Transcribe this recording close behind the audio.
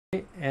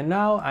And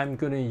now I'm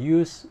going to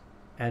use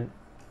an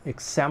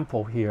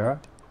example here.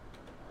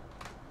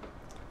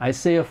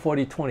 Isaiah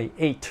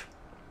 40:28.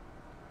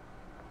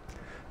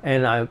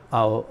 And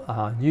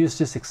I'll use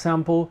this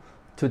example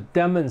to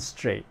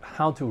demonstrate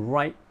how to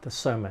write the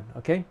sermon,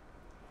 okay?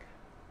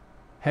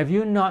 Have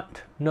you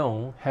not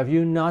known, have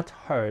you not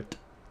heard,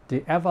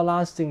 the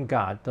everlasting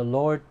God, the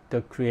Lord,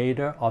 the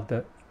creator of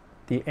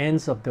the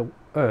ends of the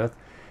earth,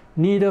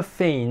 neither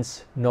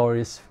faints nor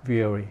is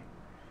weary.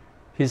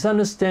 His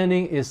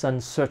understanding is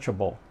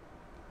unsearchable.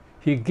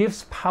 He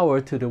gives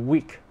power to the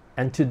weak,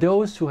 and to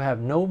those who have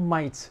no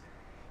might,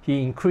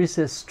 he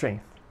increases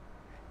strength.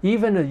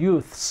 Even the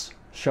youths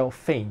shall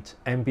faint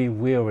and be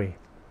weary,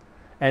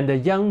 and the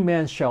young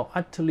men shall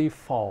utterly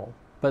fall.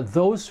 But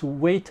those who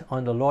wait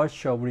on the Lord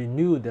shall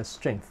renew their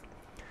strength.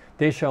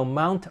 They shall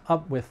mount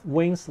up with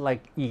wings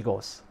like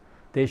eagles.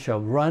 They shall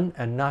run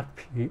and not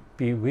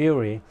be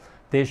weary.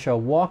 They shall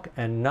walk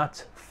and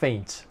not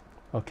faint.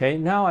 Okay,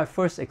 now I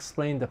first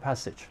explain the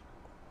passage.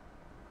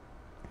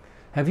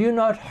 Have you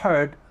not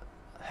heard,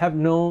 have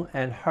known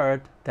and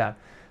heard that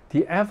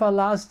the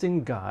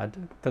everlasting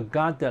God, the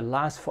God that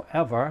lasts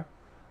forever,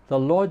 the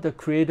Lord, the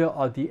creator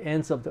of the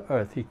ends of the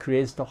earth, he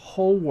creates the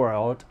whole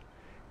world,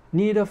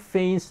 neither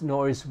faints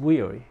nor is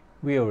weary.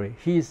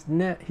 He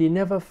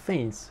never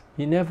faints.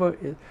 He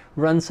never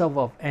runs out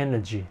of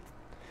energy.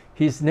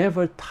 He's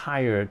never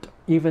tired.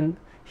 Even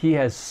he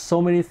has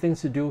so many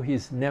things to do,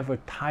 he's never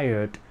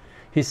tired.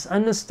 His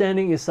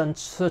understanding is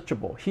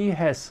unsearchable. He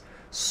has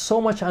so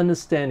much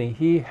understanding.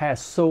 He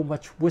has so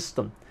much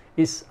wisdom.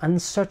 It's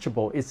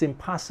unsearchable. It's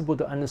impossible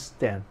to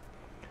understand.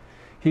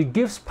 He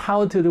gives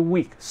power to the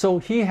weak. So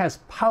he has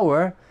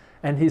power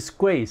and his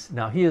grace.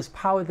 Now he has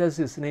power, that's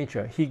his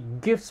nature. He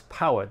gives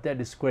power, that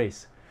is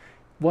grace.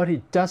 What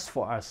he does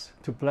for us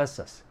to bless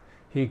us.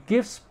 He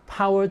gives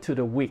power to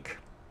the weak.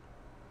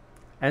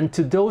 And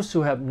to those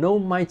who have no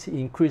might,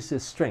 he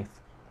increases strength.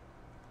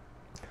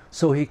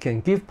 So he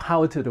can give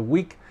power to the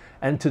weak,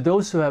 and to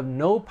those who have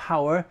no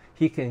power,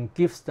 he can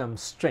give them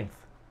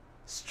strength.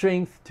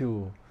 Strength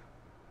to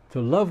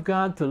love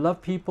God, to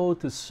love people,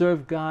 to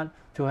serve God,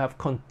 to have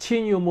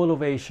continual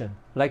motivation.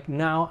 Like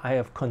now, I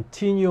have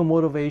continual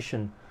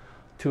motivation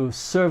to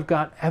serve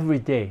God every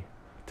day,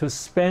 to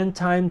spend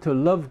time to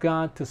love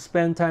God, to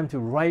spend time to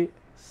write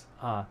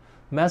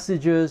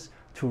messages,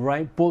 to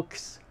write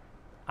books.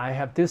 I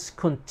have this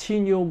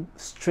continual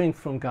strength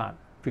from God.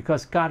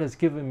 Because God has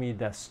given me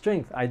that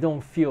strength, I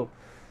don't feel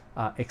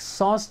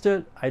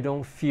exhausted. I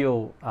don't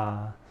feel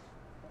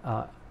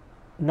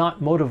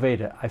not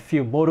motivated. I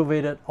feel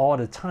motivated all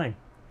the time.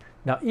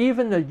 Now,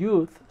 even the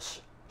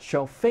youth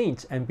shall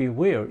faint and be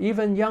weary.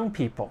 Even young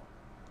people,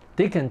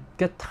 they can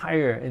get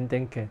tired and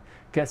they can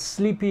get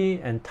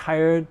sleepy and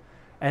tired.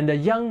 And the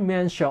young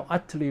men shall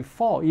utterly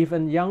fall.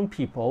 Even young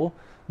people,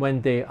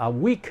 when they are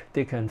weak,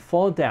 they can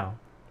fall down.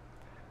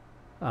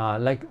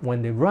 Like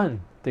when they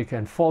run, they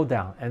can fall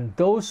down. And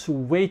those who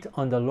wait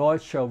on the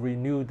Lord shall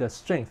renew their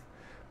strength.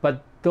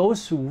 But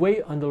those who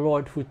wait on the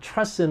Lord, who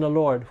trust in the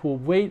Lord, who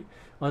wait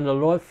on the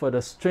Lord for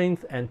the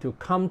strength and to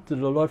come to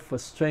the Lord for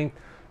strength,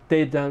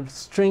 their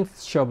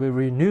strength shall be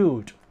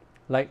renewed.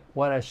 Like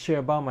what I share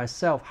about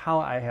myself, how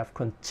I have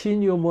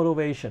continual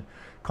motivation,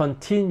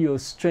 continual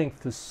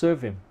strength to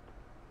serve Him.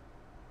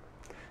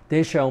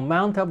 They shall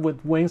mount up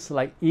with wings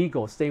like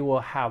eagles. They will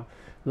have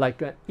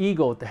like an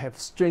eagle, they have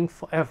strength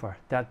forever,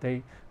 that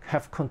they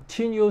have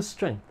continual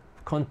strength,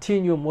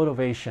 continual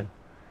motivation.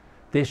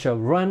 They shall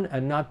run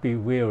and not be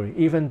weary.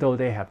 Even though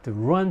they have to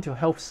run to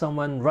help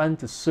someone, run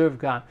to serve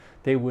God,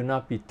 they will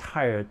not be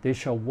tired. They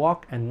shall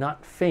walk and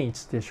not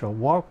faint. They shall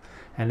walk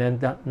and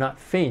then not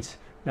faint.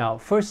 Now,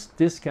 first,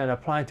 this can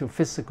apply to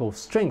physical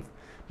strength.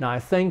 Now, I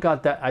thank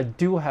God that I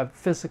do have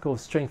physical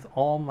strength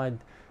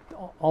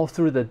all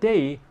through the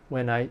day.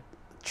 When I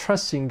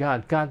trust in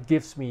God, God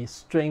gives me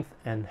strength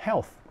and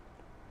health.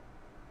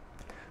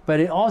 But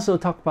it also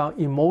talks about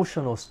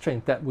emotional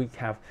strength, that we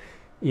have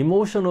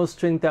emotional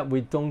strength, that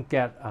we don't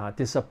get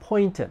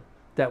disappointed,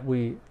 that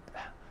we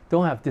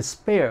don't have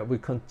despair. We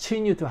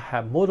continue to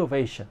have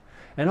motivation.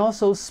 And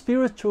also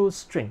spiritual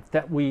strength,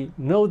 that we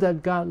know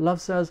that God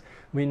loves us,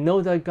 we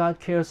know that God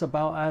cares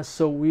about us,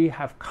 so we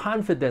have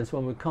confidence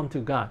when we come to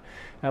God.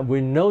 And we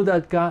know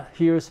that God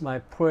hears my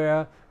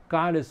prayer,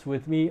 God is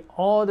with me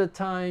all the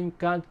time,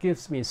 God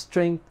gives me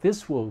strength.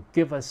 This will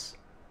give us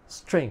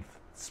strength,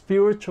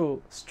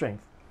 spiritual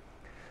strength.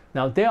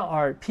 Now, there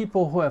are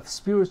people who have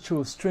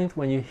spiritual strength.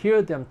 When you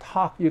hear them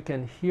talk, you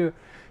can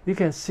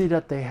see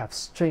that they have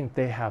strength,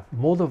 they have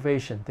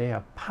motivation, they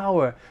have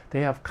power,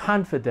 they have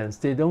confidence,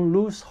 they don't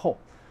lose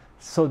hope.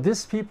 So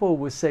these people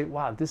will say,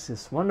 wow, this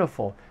is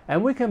wonderful.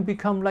 And we can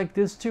become like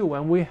this too.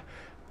 When we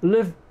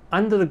live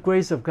under the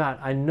grace of God,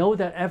 I know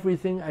that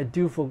everything I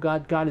do for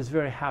God, God is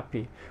very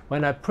happy.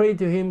 When I pray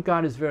to Him,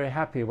 God is very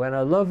happy. When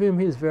I love Him,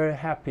 He is very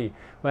happy.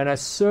 When I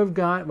serve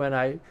God, when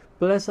I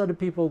bless other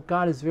people,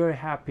 God is very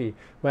happy.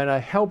 When I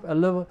help a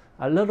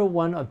little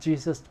one of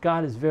Jesus,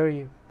 God is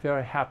very,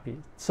 very happy.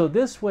 So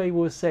this way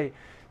we'll say,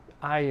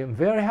 I am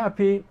very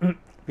happy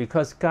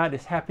because God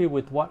is happy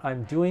with what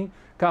I'm doing,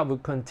 God will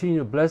continue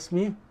to bless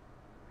me,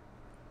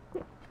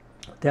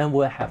 then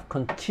we'll have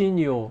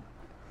continual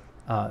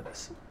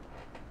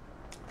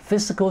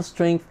physical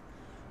strength,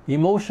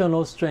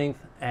 emotional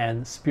strength,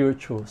 and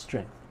spiritual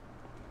strength.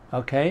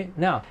 Okay,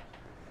 now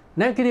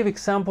negative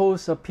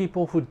examples of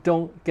people who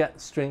don't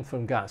get strength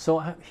from God. So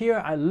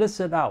here I list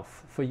it out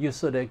for you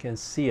so they can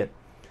see it.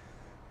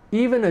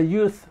 Even a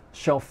youth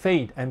shall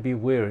faint and be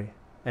weary,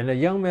 and a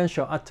young man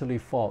shall utterly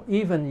fall.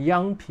 Even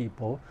young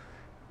people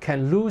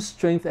can lose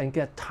strength and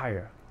get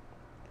tired.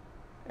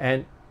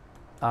 And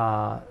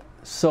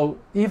so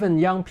even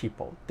young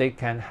people, they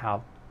can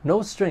have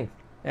no strength.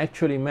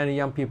 Actually, many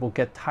young people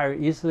get tired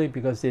easily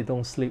because they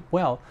don't sleep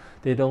well.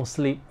 They don't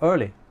sleep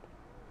early.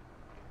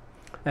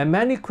 And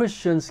many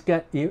Christians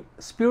get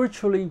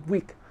spiritually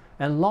weak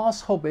and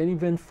lost hope and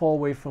even fall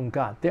away from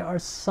God. There are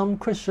some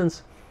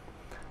Christians,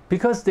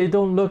 because they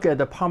don't look at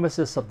the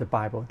promises of the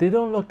Bible, they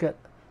don't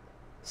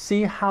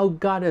see how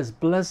God has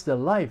blessed their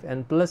life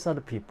and blessed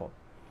other people.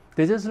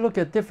 They just look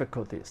at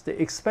difficulties. They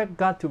expect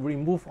God to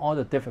remove all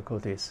the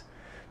difficulties.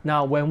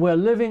 Now, when we're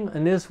living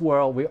in this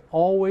world, we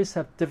always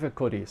have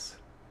difficulties.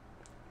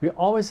 We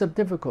always have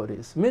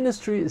difficulties.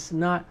 Ministry is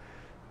not,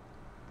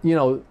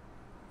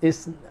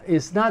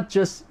 it's not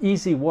just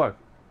easy work.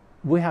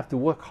 We have to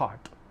work hard.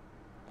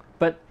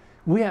 But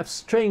we have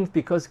strength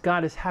because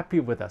God is happy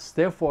with us.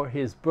 Therefore,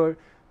 His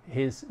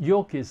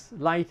yoke is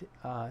light.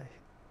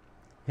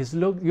 His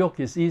yoke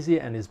is easy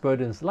and His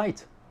burden is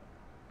light,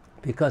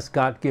 because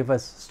God gave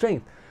us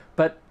strength.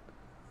 But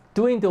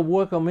doing the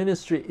work of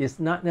ministry is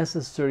not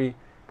necessarily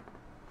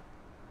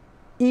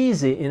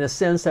easy in the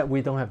sense that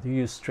we don't have to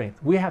use strength.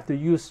 We have to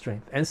use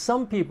strength. And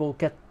some people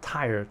get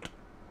tired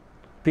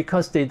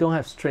because they don't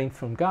have strength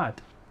from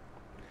God.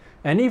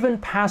 And even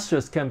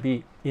pastors can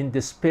be in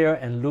despair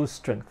and lose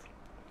strength.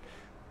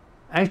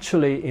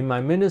 Actually, in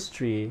my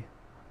ministry,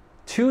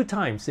 2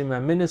 times in my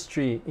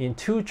ministry in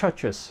 2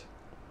 churches,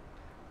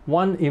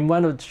 in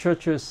one of the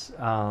churches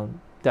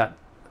that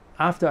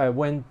after I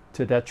went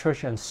to that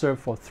church and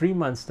served for 3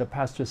 months, the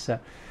pastor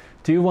said,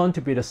 "Do you want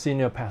to be the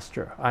senior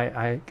pastor?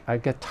 I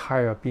get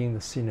tired of being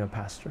the senior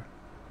pastor."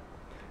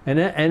 And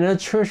in a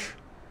church,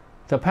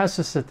 the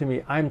pastor said to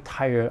me, "I'm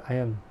tired, I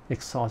am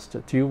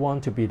exhausted. Do you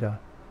want to be the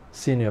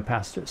senior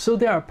pastor?" So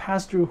there are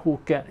pastors who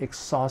get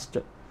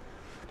exhausted.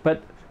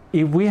 But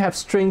if we have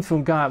strength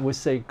from God, we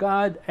say,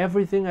 "God,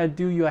 everything I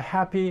do, you are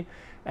happy,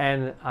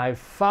 and I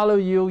follow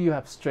you, you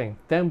have strength."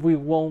 Then we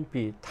won't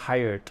be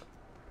tired.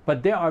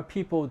 But there are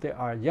people, there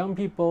are young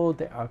people,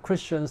 there are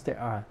Christians, there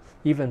are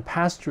even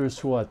pastors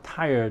who are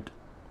tired.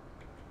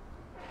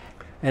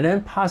 And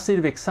then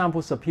positive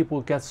examples of people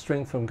who get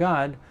strength from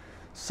God.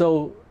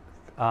 So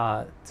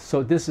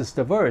this is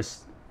the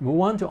verse. We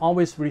want to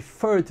always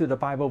refer to the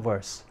Bible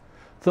verse.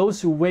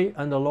 "Those who wait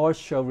on the Lord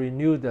shall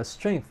renew their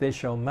strength. They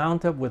shall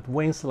mount up with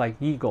wings like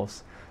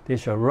eagles. They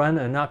shall run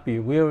and not be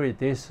weary.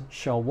 They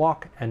shall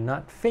walk and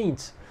not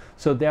faint."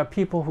 So there are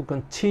people who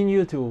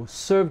continue to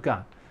serve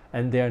God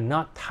and they're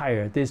not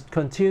tired. They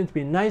continue to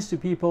be nice to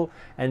people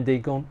and they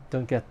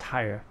don't get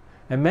tired.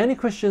 And many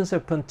Christians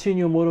have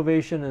continual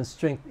motivation and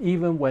strength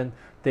even when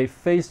they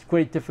face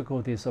great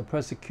difficulties or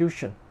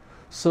persecution.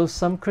 So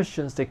some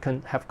Christians, they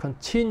can have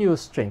continual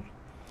strength.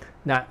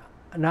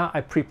 Now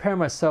I prepare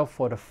myself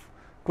for the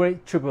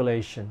great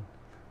tribulation.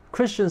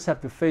 Christians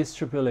have to face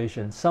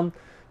tribulation. Some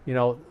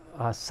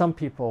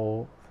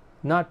people,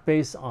 not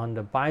based on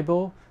the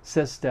Bible,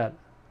 says that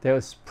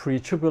there's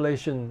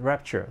pre-tribulation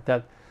rapture,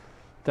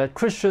 that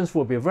Christians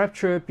will be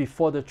raptured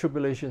before the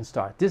tribulation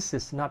starts. This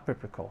is not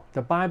biblical.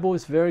 The Bible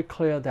is very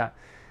clear that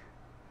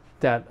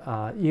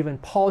even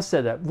Paul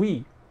said that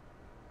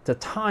the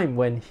time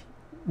when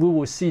we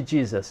will see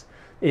Jesus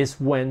is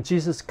when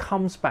Jesus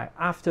comes back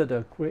after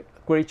the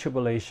great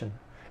tribulation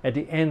at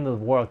the end of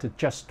the world to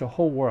judge the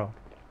whole world.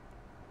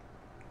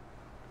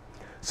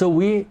 So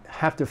we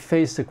have to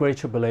face the great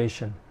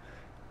tribulation.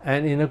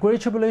 And in the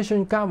great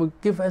tribulation, God will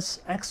give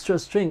us extra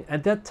strength.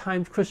 At that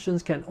time,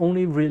 Christians can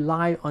only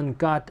rely on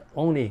God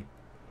only.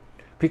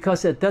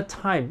 Because at that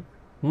time,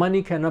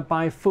 money cannot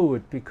buy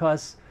food.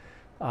 Because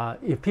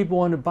if people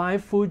want to buy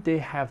food, they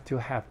have to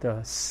have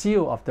the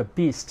seal of the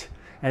beast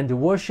and to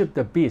worship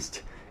the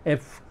beast.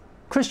 If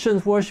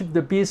Christians worship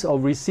the beast or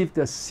receive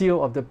the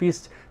seal of the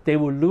beast, they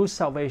will lose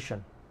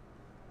salvation.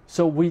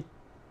 So we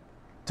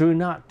do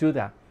not do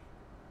that.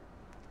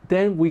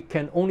 Then we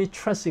can only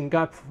trust in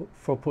God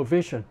for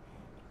provision.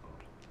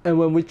 And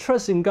when we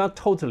trust in God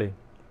totally,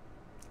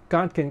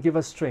 God can give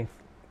us strength.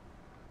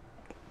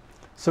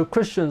 So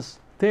Christians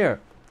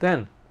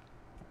then,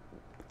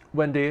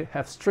 when they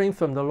have strength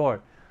from the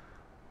Lord,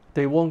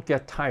 they won't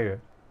get tired.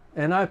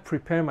 And I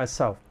prepare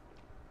myself.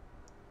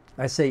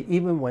 I say,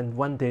 even when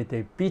one day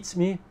they beat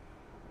me,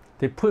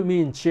 they put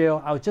me in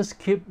jail, I'll just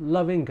keep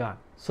loving God,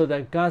 so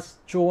that God's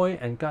joy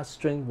and God's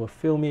strength will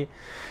fill me,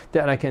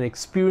 that I can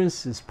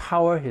experience His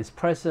power, His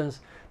presence,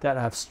 that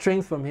I have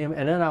strength from Him.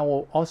 And then I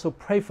will also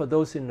pray for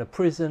those in the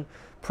prison,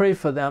 pray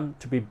for them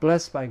to be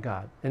blessed by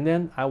God. And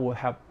then I will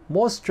have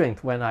more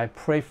strength when I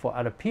pray for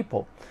other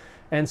people.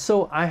 And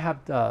so I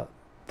have the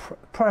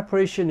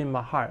preparation in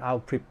my heart. I'll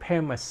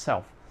prepare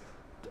myself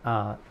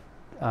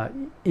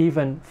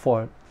even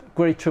for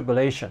great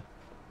tribulation.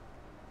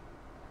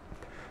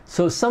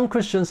 So some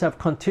Christians have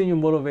continued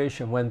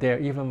motivation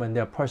even when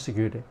they're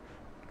persecuted.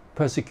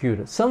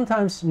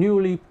 Sometimes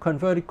newly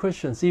converted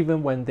Christians,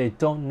 even when they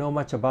don't know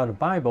much about the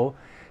Bible,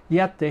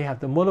 yet they have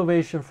the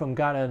motivation from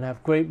God and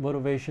have great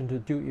motivation to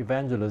do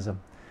evangelism.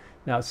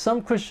 Now,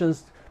 some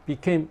Christians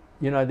became,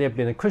 they've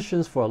been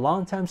Christians for a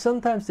long time.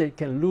 Sometimes they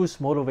can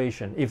lose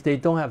motivation if they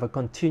don't have a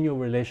continual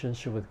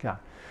relationship with God.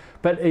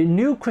 But a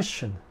new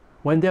Christian,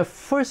 when they're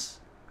first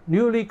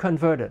newly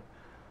converted,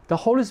 the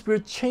Holy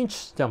Spirit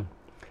changed them.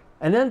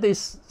 And then they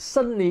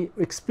suddenly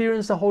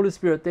experience the Holy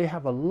Spirit. They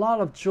have a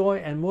lot of joy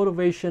and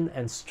motivation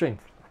and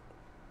strength.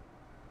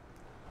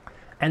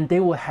 And they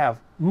will have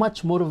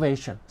much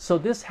motivation. So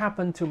this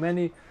happened to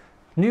many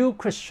new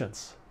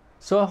Christians.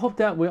 So I hope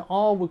that we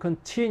all will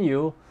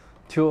continue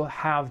to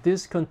have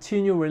this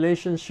continual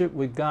relationship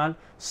with God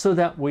so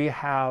that we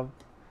have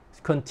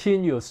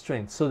continual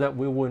strength, so that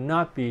we will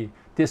not be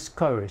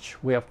discouraged.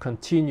 We have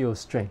continual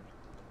strength.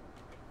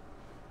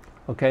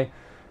 Okay?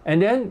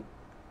 And then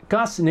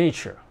God's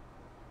nature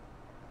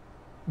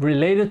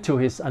related to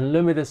his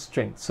unlimited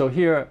strength. So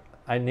here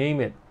I name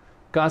it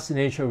God's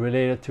nature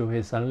related to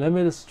his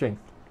unlimited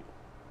strength.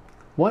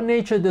 What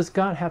nature does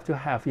God have to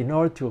have in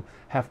order to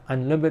have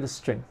unlimited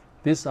strength?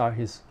 These are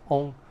his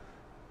own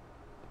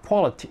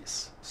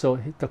qualities. So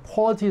the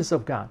qualities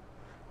of God,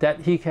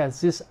 that he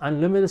has this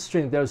unlimited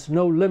strength. There's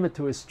no limit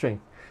to his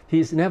strength.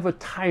 He's never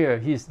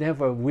tired. He's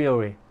never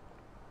weary.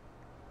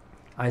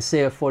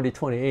 Isaiah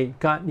 40:28,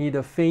 God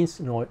neither faints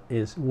nor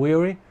is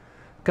weary.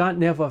 God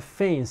never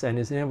faints and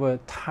is never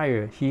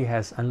tired. He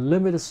has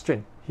unlimited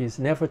strength. He's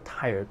never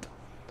tired.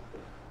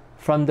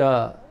 From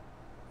the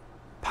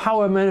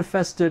power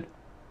manifested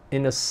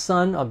in the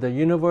Son of the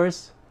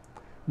universe,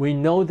 we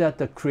know that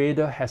the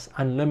Creator has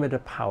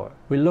unlimited power.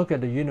 We look at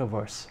the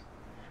universe.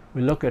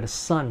 We look at the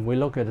sun. We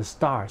look at the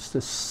stars.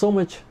 There's so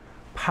much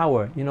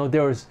power.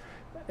 There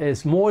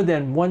is more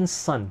than one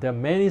sun. There are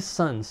many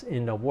suns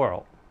in the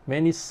world.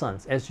 Many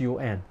suns,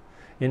 S-U-N,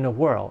 in the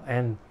world.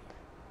 And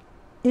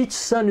each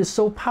sun is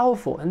so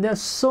powerful, and there are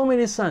so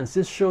many suns.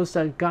 This shows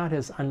that God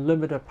has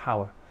unlimited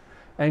power.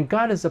 And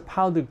God has the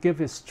power to give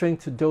his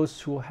strength to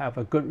those who have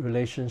a good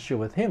relationship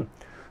with him.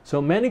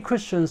 So many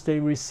Christians, they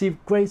receive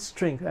great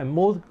strength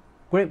and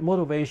great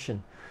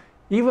motivation.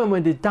 Even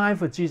when they die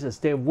for Jesus,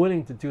 they're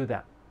willing to do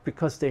that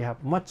because they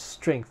have much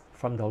strength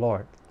from the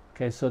Lord.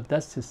 Okay, so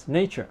that's his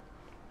nature.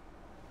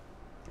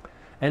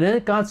 And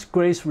then God's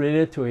grace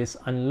related to his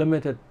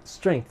unlimited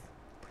strength.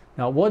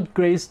 Now, what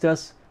grace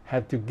does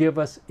have to give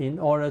us in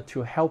order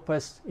to help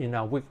us in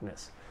our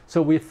weakness?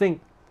 So we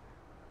think,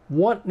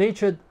 what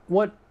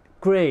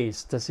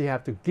grace does he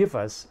have to give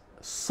us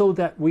so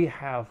that we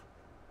have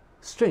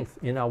strength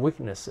in our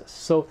weaknesses?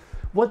 So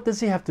what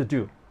does he have to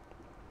do?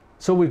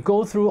 So we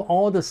go through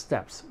all the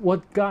steps,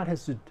 what God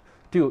has to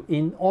do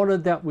in order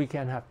that we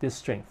can have this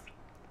strength.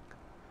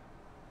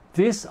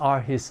 These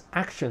are his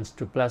actions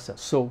to bless us.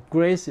 So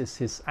grace is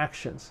his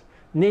actions.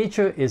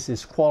 Nature is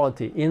his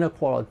quality, inner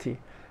quality.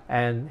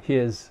 And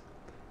his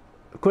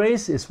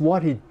grace is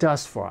what he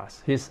does for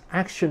us, his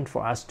action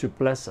for us to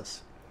bless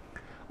us.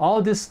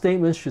 All these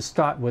statements should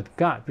start with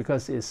God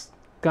because it's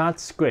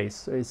God's grace.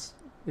 So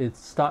it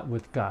starts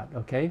with God,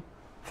 okay?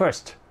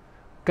 First,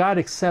 God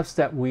accepts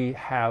that we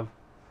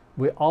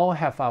all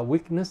have our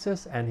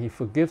weaknesses, and he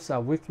forgives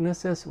our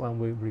weaknesses when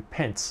we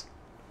repent.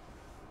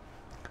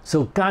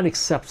 So God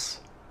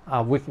accepts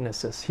our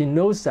weaknesses. He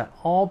knows that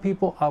all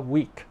people are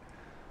weak.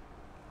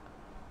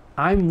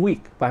 I'm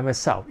weak by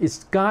myself.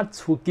 It's God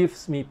who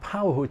gives me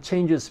power, who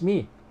changes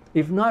me.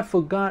 If not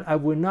for God, I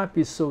would not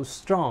be so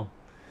strong.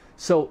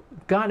 So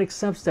God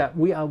accepts that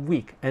we are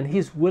weak, and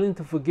he's willing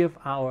to forgive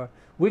our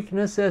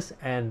weaknesses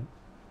and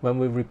when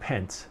we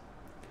repent.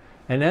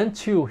 And then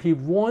two, he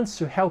wants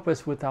to help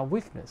us with our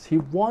weakness. He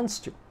wants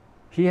to.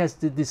 He has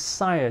the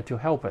desire to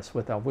help us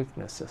with our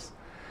weaknesses.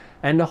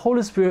 And the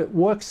Holy Spirit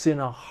works in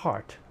our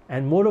heart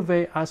and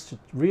motivates us to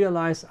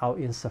realize our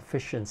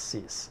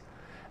insufficiencies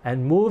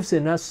and moves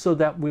in us so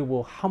that we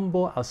will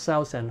humble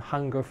ourselves and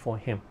hunger for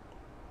him.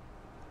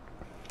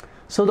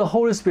 So the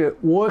Holy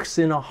Spirit works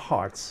in our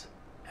hearts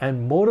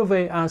and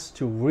motivates us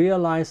to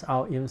realize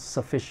our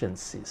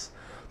insufficiencies,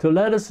 to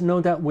let us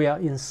know that we are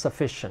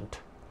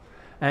insufficient,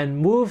 and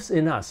moves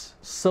in us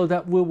so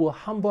that we will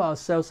humble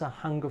ourselves and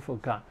hunger for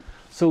God.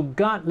 So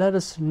God let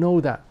us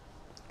know that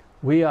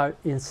we are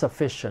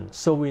insufficient,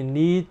 so we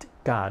need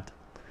God.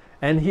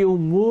 And he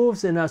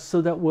moves in us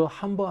so that we'll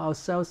humble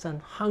ourselves and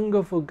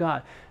hunger for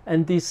God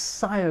and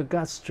desire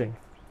God's strength.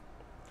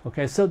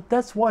 Okay, so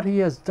that's what he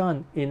has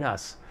done in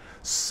us,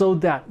 so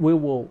that we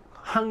will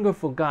hunger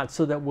for God,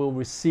 so that we'll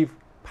receive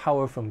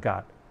power from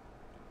God.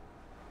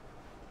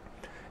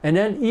 And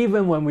then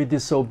even when we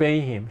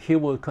disobey him, he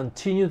will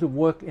continue to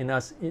work in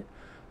us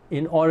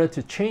in order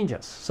to change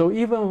us. So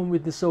even when we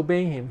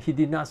disobey him, he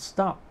did not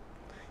stop.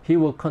 He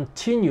will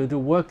continue to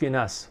work in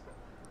us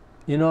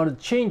in order to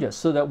change us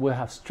so that we'll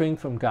have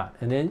strength from God.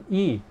 And then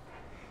E,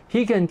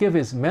 He can give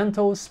His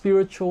mental,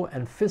 spiritual,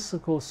 and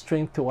physical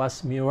strength to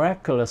us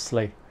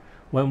miraculously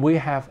when we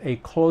have a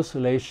close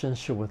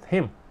relationship with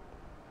Him.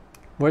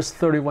 Verse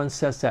 31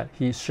 says that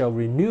He shall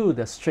renew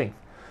the strength.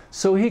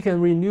 So He can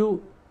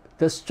renew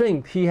the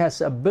strength. He has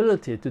the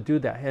ability to do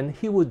that, and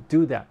He will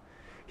do that.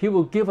 He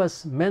will give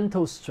us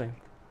mental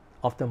strength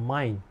of the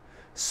mind,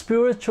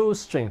 spiritual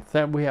strength,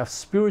 that we have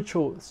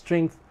spiritual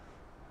strength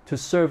to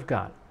serve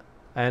God,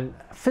 and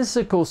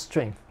physical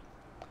strength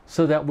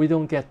so that we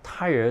don't get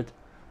tired,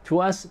 to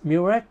us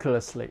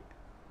miraculously,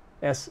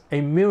 as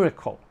a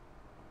miracle,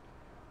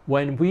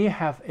 when we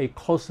have a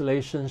close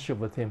relationship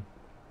with Him.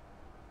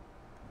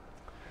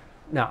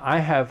 Now, I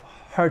have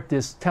heard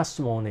this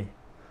testimony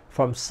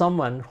from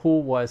someone who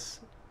was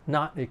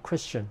not a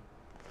Christian,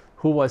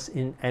 who was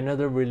in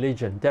another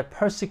religion, that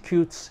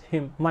persecutes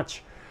him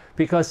much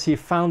because he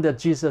found that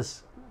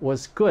Jesus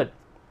was good.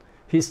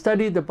 He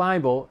studied the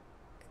Bible.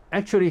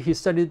 Actually, he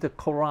studied the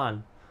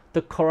Quran.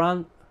 The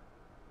Quran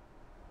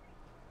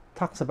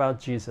talks about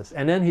Jesus,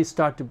 and then he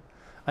started to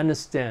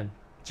understand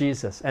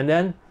Jesus, and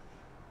then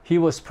he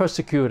was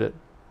persecuted,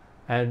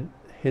 and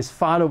his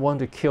father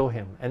wanted to kill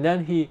him, and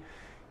then he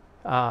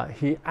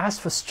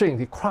asked for strength.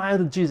 He cried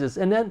to Jesus,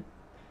 and then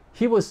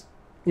he was,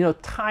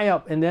 tied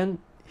up, and then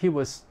he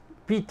was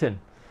beaten,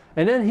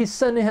 and then he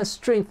suddenly has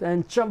strength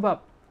and jump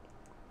up,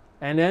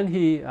 and then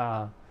he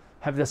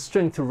have the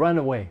strength to run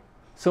away.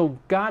 So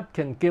God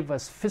can give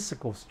us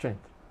physical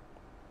strength.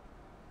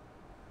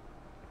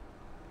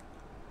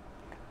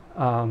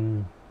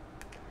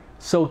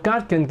 So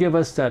God can give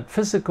us that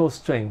physical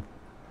strength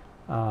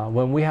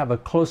when we have a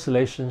close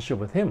relationship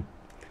with Him.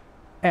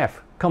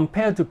 F,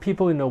 compared to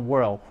people in the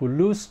world who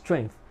lose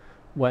strength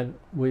when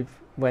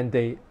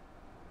they,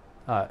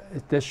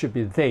 there should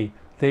be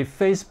they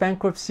face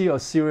bankruptcy or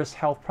serious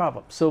health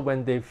problems. So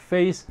when they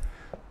face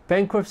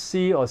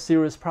bankruptcy or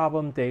serious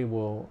problem, they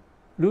will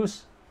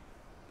lose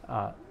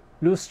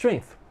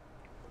strength.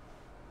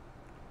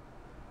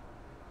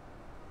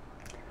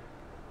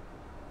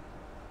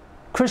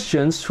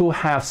 Christians who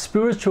have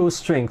spiritual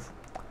strength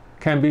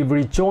can be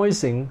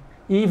rejoicing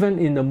even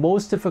in the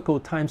most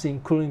difficult times,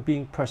 including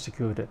being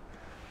persecuted.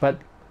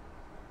 But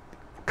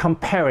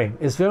comparing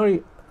is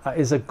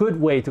a good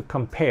way to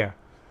compare.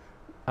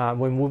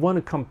 When we want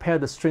to compare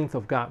the strength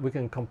of God, we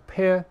can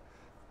compare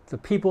the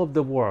people of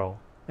the world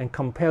and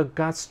compare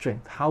God's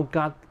strength, how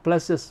God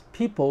blesses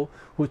people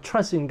who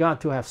trust in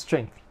God to have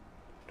strength.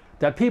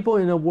 That people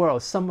in the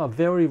world, some are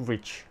very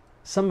rich,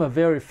 some are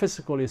very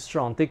physically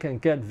strong. They can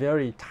get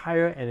very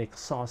tired and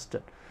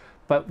exhausted.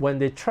 But when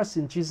they trust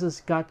in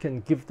Jesus, God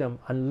can give them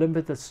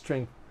unlimited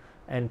strength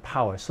and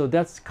power. So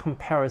that's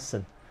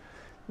comparison.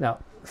 Now,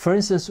 for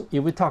instance,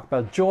 if we talk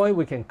about joy,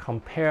 we can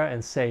compare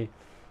and say,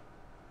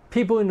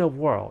 people in the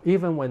world,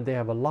 even when they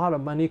have a lot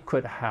of money,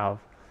 could have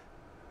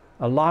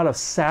a lot of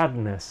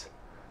sadness.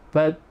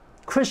 But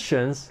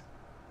Christians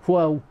who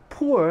are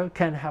poor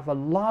can have a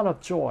lot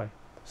of joy.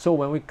 So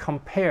when we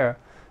compare,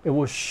 it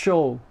will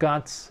show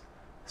God's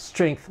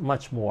strength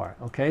much more.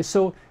 Okay,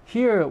 so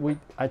here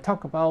I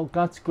talk about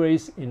God's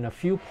grace in a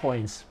few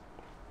points.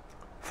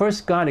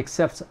 First, God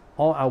accepts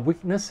all our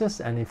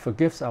weaknesses and He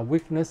forgives our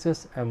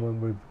weaknesses, and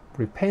when we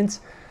repent.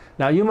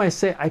 Now you might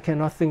say, I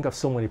cannot think of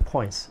so many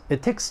points.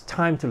 It takes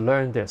time to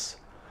learn this,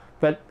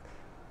 but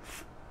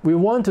we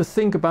want to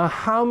think about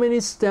how many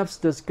steps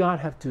does God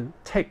have to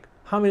take,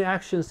 how many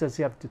actions does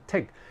He have to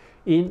take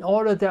in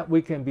order that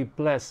we can be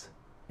blessed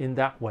in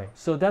that way.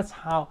 So that's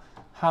how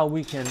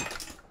we can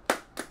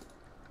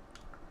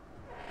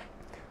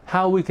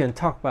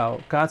talk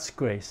about God's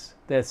grace.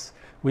 That's,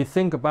 we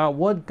think about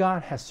what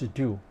God has to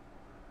do,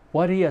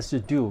 what He has to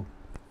do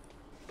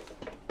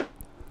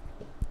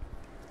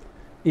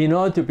in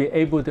order to be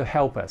able to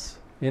help us,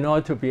 in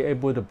order to be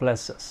able to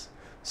bless us.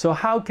 So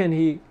how can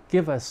He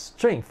give us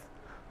strength?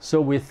 So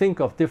we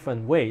think of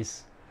different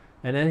ways,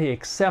 and then He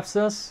accepts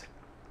us.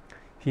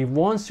 He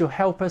wants to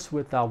help us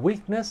with our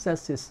weakness,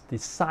 that's His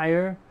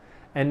desire.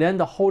 And then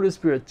the Holy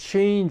Spirit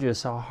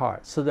changes our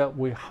heart so that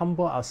we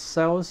humble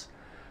ourselves,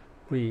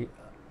 we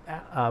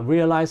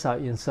realize our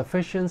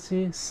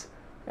insufficiencies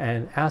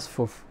and ask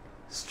for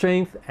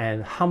strength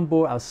and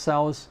humble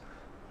ourselves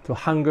to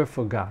hunger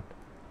for God.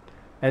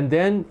 And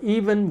then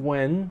even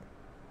when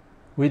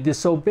we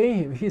disobey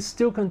Him, He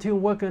still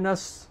continues working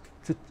us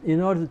in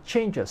order to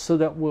change us so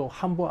that we'll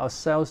humble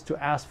ourselves to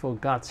ask for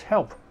God's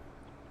help.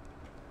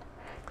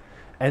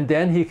 And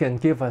then He can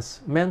give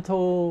us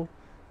mental,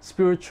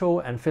 spiritual,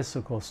 and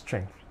physical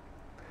strength.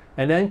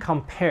 And then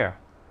compare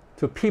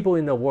to people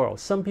in the world.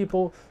 Some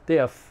people, they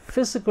are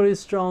physically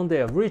strong,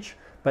 they are rich,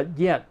 but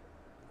yet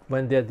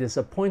when they're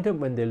disappointed,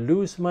 when they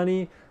lose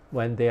money,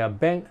 when they have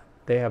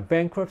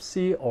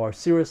bankruptcy or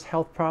serious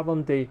health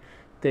problem, they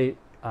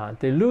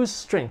lose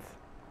strength.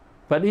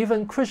 But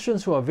even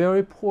Christians who are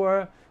very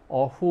poor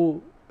or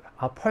who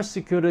are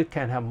persecuted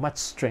can have much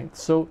strength.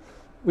 So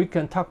we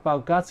can talk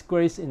about God's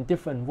grace in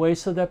different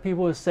ways so that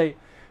people will say,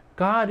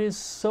 God is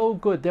so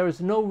good, there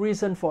is no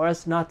reason for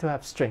us not to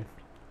have strength.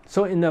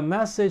 So in the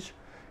message,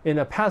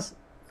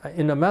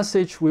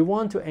 we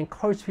want to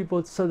encourage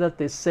people so that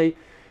they say,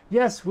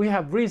 yes, we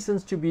have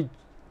reasons to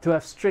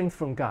have strength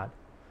from God.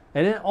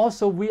 And then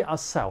also we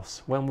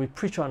ourselves, when we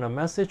preach on a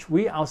message,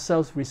 we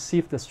ourselves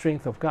receive the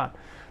strength of God.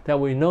 That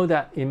we know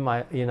that in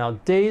our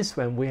days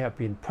when we have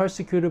been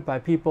persecuted by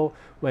people,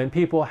 when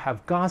people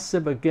have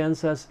gossip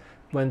against us,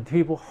 when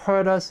people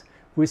hurt us,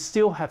 we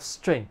still have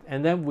strength.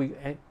 And then we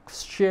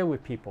share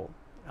with people.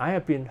 I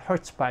have been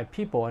hurt by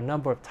people a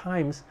number of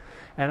times,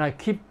 and I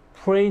keep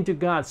praying to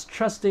God,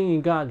 trusting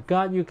in God.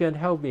 God, you can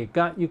help me.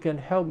 God, you can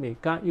help me.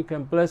 God, you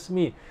can bless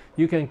me.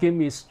 You can give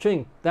me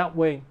strength. That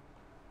way,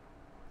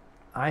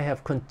 I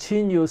have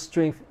continuous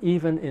strength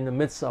even in the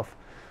midst of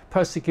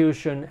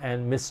persecution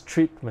and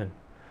mistreatment.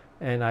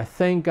 And I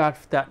thank God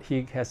that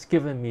He has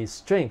given me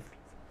strength.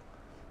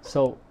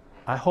 So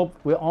I hope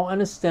we all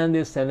understand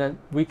this, and then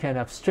we can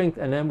have strength,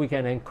 and then we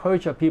can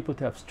encourage our people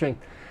to have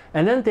strength.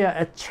 And then they are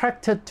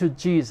attracted to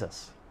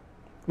Jesus.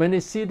 When they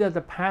see that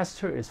the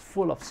pastor is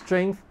full of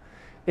strength,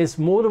 it's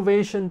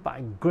motivation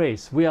by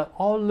grace. We are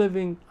all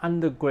living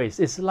under grace.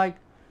 It's like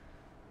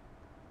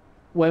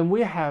when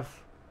we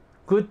have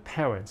good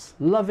parents,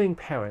 loving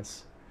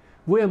parents,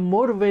 we are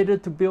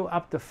motivated to build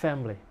up the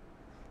family.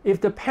 If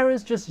the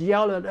parents just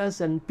yell at us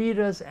and beat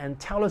us and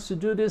tell us to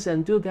do this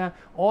and do that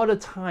all the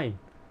time,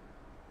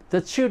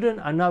 the children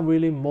are not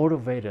really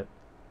motivated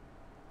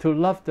to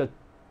love the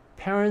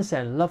parents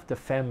and love the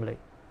family.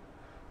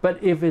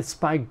 But if it's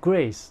by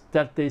grace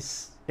that they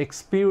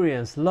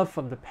experience love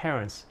from the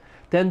parents,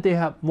 then they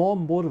have more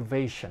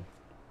motivation.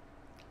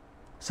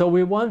 So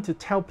we want to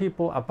tell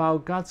people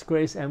about God's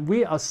grace, and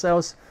we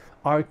ourselves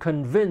are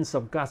convinced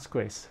of God's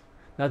grace.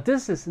 Now,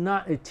 this is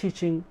not a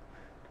teaching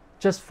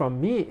just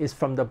from me, it's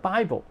from the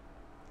Bible.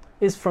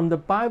 It's from the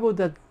Bible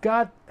that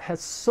God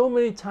has so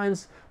many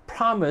times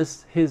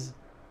promised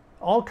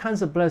all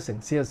kinds of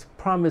blessings. He has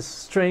promised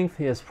strength,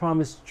 He has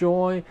promised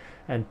joy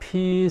and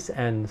peace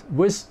and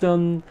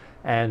wisdom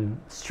and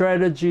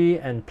strategy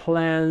and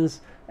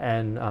plans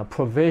and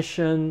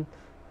provision.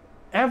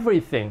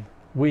 Everything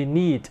we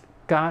need,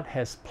 God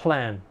has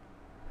planned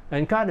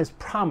and God has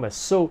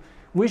promised. So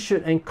we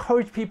should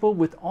encourage people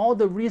with all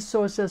the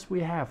resources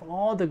we have,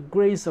 all the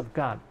grace of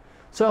God.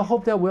 So I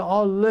hope that we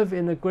all live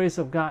in the grace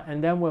of God,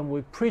 and then when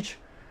we preach,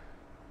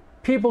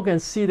 people can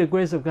see the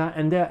grace of God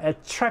and they're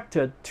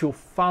attracted to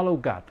follow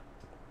God.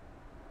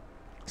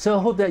 So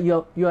I hope that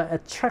you are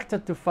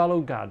attracted to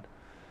follow God.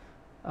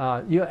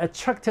 You're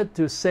attracted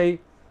to say,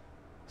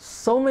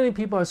 so many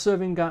people are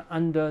serving God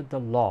under the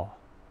law,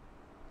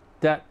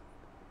 that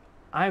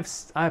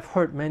I've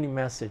heard many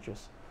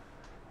messages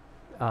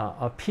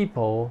of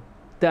people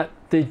that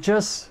they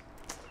just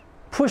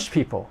push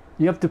people.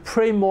 You have to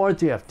pray more.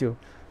 You have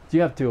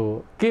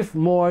to give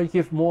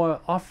more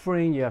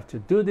offering. You have to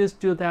do this,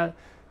 do that.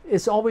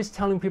 It's always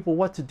telling people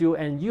what to do,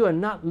 and you are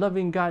not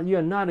loving God. You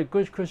are not a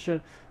good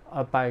Christian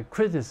by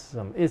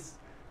criticism.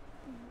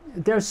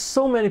 There's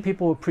so many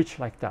people who preach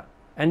like that,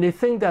 and they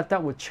think that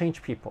that would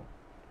change people,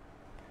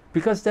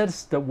 because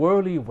that's the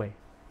worldly way.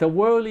 The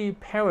worldly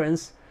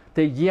parents,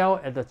 they yell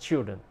at the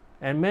children,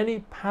 and many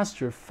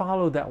pastors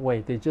follow that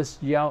way. They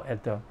just yell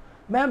at the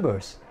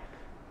members.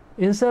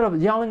 Instead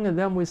of yelling at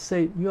them, we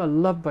say, you are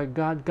loved by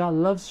God. God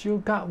loves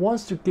you. God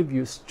wants to give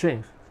you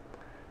strength.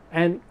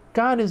 And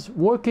God is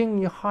working in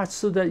your heart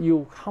so that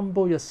you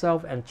humble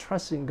yourself and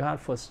trust in God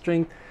for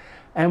strength.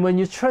 And when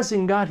you trust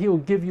in God, He will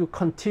give you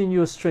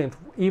continuous strength,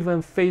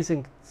 even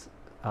facing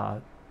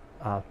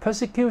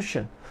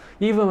persecution.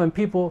 Even when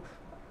people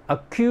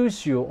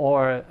accuse you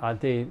or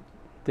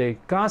they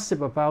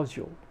gossip about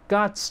you,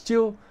 God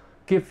still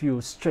gives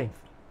you strength.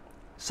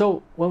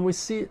 So when we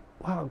see,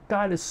 wow,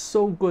 God is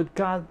so good,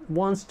 God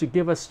wants to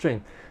give us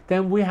strength,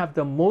 then we have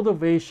the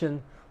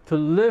motivation to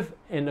live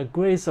in the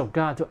grace of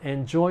God, to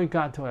enjoy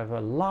God, to have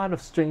a lot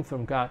of strength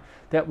from God,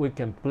 that we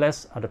can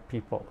bless other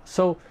people.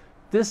 So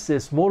this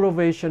is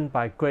motivation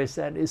by grace,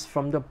 that is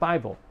from the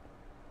Bible.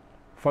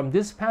 From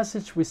this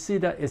passage, we see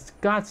that it's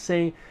God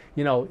saying,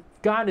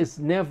 God is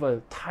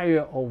never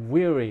tired or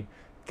weary.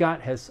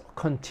 God has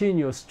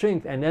continuous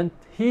strength, and then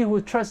he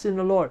who trusts in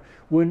the Lord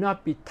will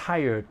not be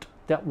tired,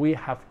 that we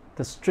have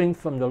the strength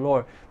from the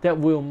Lord, that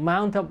will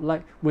mount up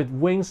with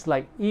wings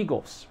like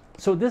eagles.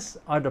 So these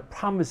are the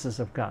promises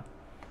of God,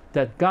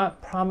 that God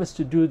promised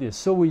to do this.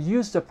 So we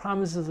use the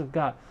promises of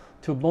God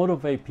to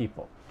motivate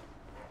people.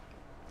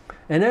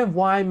 And then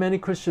why many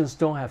Christians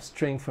don't have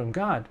strength from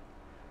God?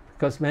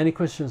 Because many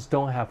Christians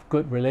don't have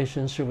good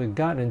relationship with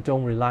God and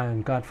don't rely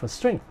on God for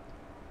strength,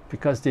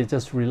 because they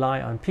just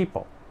rely on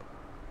people.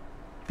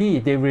 B,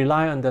 they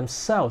rely on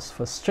themselves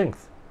for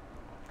strength.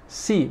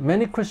 C,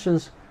 many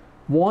Christians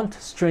want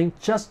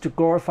strength just to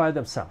glorify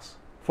themselves.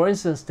 For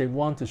instance, they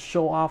want to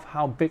show off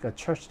how big a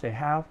church they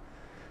have.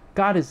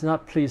 God is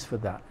not pleased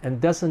with that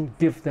and doesn't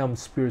give them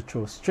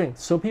spiritual strength.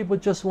 So people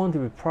just want to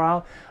be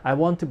proud. I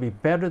want to be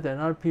better than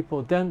other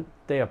people. Then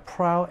they are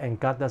proud, and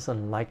God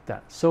doesn't like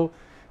that. So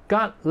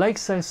God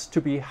likes us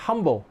to be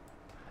humble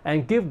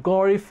and give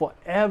glory for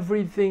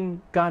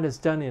everything God has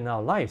done in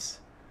our lives.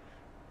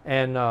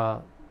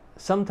 And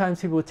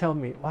sometimes people tell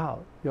me, wow,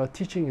 your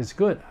teaching is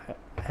good.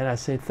 And I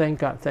say, thank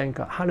God,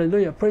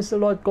 hallelujah, praise the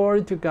Lord,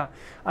 glory to God.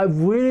 I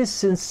really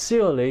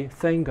sincerely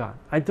thank God.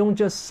 I don't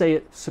just say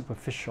it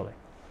superficially.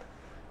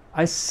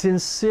 I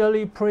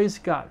sincerely praise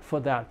God for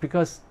that,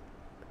 because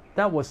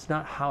that was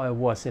not how I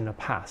was in the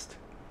past.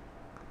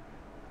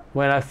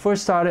 When I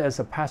first started as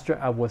a pastor,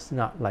 I was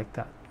not like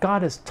that.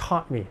 God has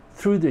taught me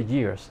through the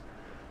years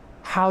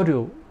how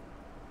to,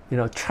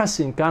 trust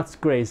in God's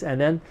grace.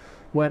 And then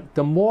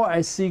the more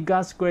I see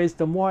God's grace,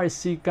 the more I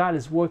see God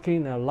is working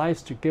in our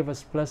lives to give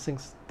us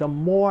blessings, the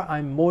more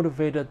I'm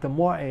motivated, the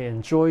more I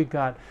enjoy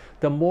God,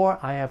 the more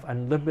I have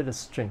unlimited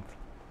strength.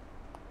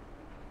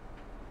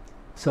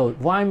 So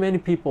why many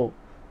people,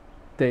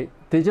 they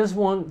just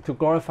want to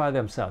glorify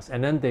themselves,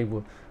 and then they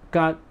will,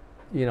 God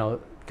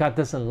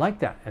doesn't like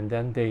that, and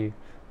then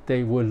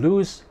they will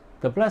lose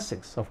the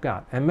blessings of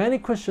God. And many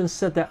Christians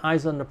set their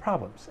eyes on the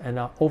problems and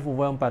are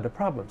overwhelmed by the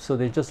problems. So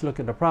they just look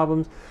at the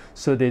problems,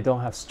 so they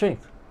don't have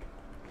strength.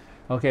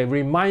 Okay,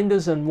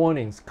 reminders and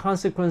warnings,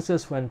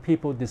 consequences when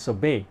people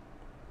disobey.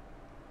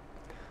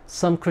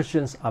 Some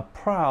Christians are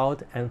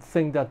proud and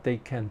think that they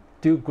can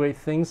do great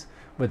things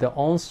with their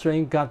own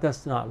strength. God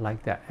does not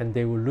like that, and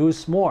they will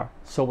lose more.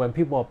 So when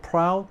people are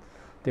proud,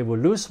 they will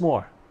lose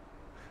more.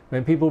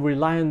 When people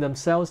rely on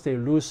themselves, they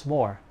lose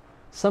more.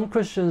 Some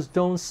Christians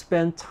don't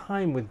spend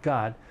time with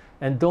God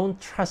and don't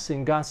trust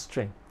in God's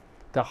strength.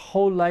 Their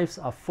whole lives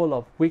are full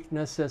of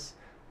weakness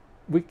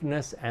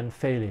and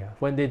failure.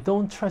 When they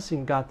don't trust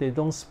in God, they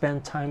don't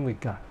spend time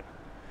with God.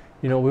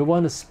 We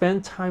want to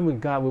spend time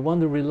with God. We want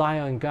to rely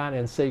on God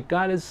and say,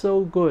 God is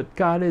so good.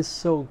 God is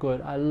so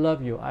good. I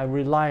love you. I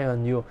rely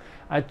on you.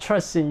 I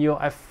trust in you.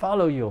 I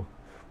follow you.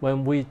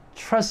 When we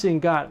trust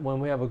in God, when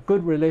we have a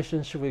good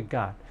relationship with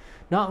God,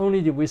 not only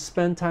do we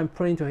spend time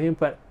praying to Him,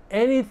 but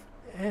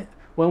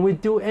when we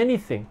do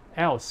anything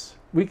else,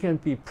 we can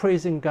be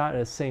praising God at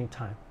the same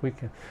time.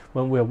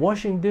 When we're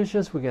washing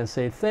dishes, we can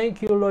say,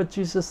 thank you, Lord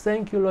Jesus.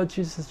 Thank you, Lord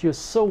Jesus. You're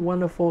so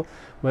wonderful.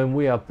 When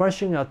we are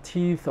brushing our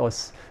teeth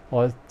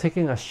or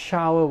taking a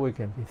shower, we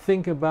can be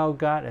thinking about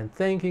God and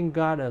thanking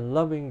God and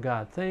loving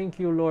God. Thank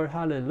you, Lord.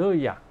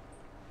 Hallelujah.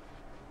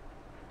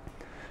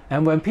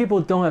 And when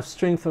people don't have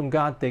strength from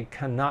God, they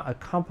cannot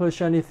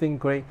accomplish anything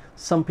great.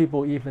 Some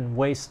people even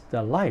waste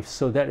their life.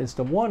 So that is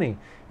the warning.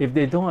 If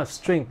they don't have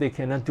strength, they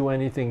cannot do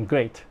anything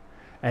great.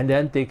 And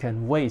then they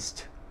can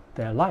waste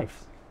their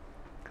life.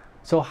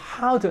 So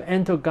how to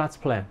enter God's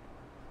plan?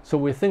 So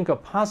we think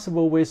of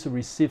possible ways to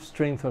receive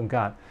strength from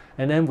God.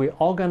 And then we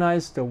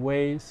organize the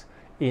ways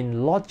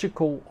in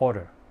logical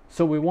order.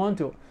 So we want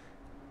to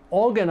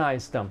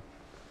organize them,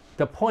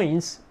 the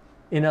points,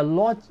 in a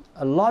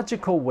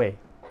logical way.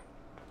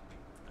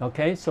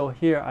 Okay, so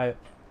here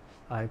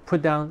I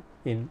put down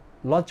in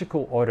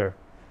logical order.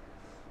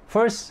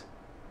 First,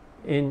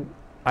 in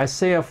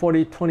Isaiah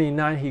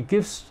 40:29, He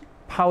gives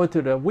power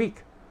to the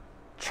weak.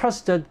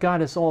 Trust that God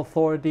has all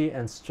authority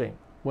and strength.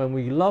 When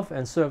we love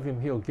and serve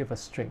Him, He will give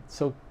us strength.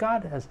 So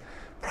God has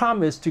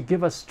promised to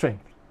give us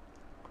strength.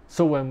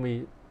 So when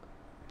we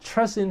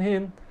trust in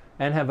Him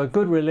and have a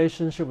good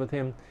relationship with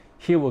Him,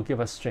 He will give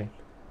us strength.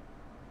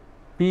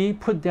 B,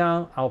 put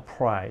down our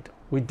pride.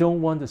 We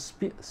don't want to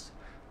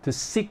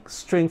seek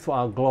strength for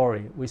our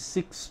glory. We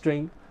seek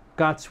strength,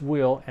 God's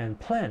will and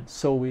plan.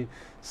 So we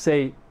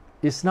say,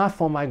 it's not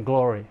for my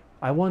glory.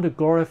 I want to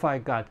glorify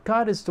God.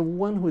 God is the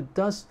one who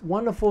does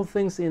wonderful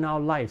things in our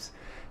lives.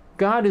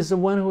 God is the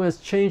one who has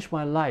changed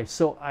my life.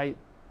 So I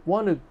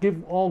want to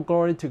give all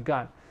glory to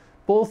God,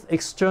 both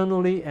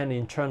externally and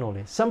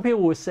internally. Some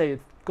people will say,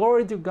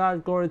 glory to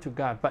God,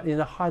 but in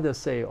the heart they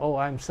say, oh,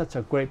 I'm such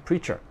a great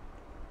preacher.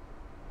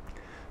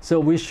 So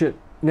we should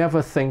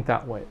never think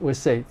that way. We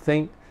say,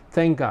 thank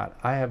God,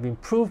 I have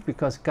improved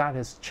because God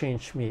has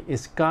changed me.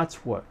 It's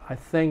God's work. I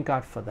thank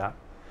God for that.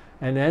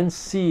 And then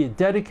C,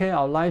 dedicate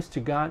our lives to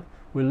God.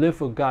 We live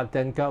for God,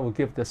 then God will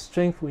give the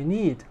strength we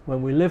need.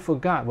 When we live for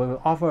God, when we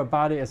offer our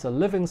body as a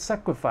living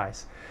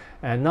sacrifice,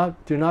 and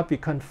do not be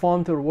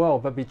conformed to the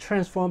world, but be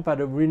transformed by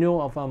the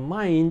renewal of our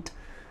mind,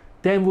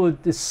 then we'll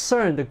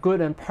discern the good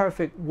and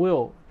perfect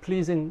will,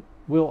 pleasing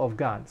will of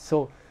God.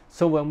 So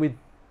when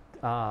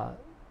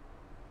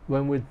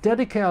we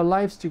dedicate our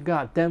lives to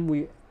God, then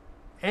we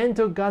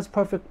enter God's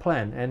perfect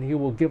plan, and He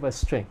will give us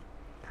strength.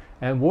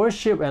 And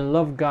worship and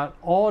love God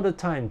all the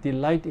time,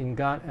 delight in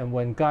God, and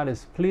when God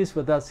is pleased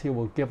with us, He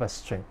will give us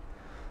strength.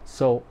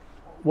 So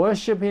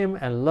worship Him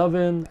and love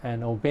Him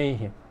and obey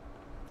Him.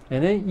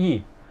 And then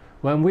E,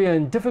 when we are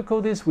in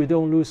difficulties, we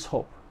don't lose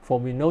hope, for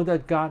we know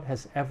that God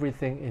has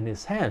everything in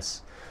His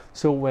hands.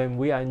 So when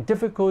we are in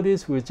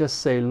difficulties, we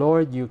just say,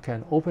 Lord, you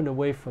can open the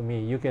way for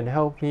me, you can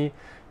help me,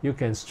 you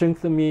can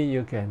strengthen me,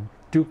 you can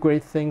do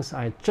great things.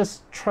 I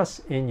just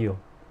trust in you.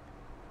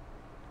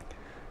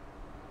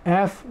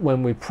 F,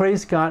 when we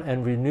praise God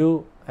and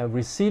renew and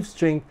receive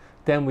strength,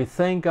 then we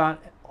thank God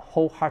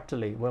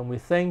wholeheartedly. When we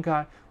thank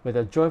God with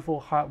a joyful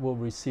heart, we'll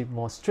receive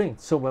more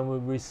strength. So when we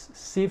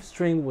receive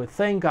strength, we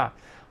thank God.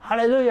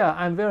 Hallelujah,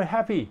 I'm very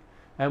happy.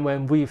 And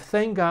when we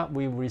thank God,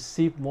 we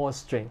receive more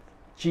strength.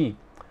 G,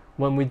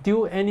 when we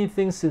do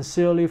anything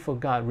sincerely for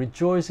God,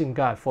 rejoice in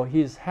God, for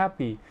He is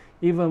happy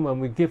even when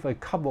we give a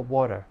cup of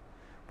water.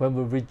 When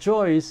we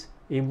rejoice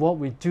in what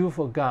we do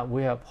for God,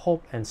 we have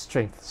hope and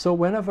strength. So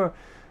whenever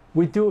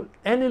we do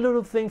any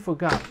little thing for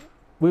God,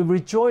 we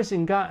rejoice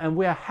in God and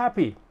we are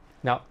happy.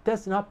 Now,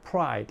 that's not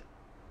pride.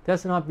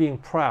 That's not being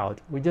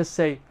proud. We just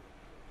say,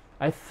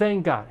 I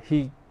thank God.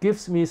 He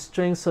gives me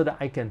strength so that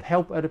I can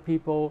help other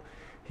people.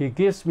 He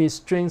gives me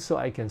strength so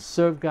I can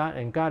serve God,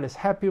 and God is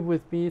happy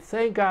with me.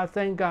 Thank God,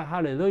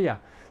 hallelujah.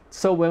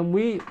 So when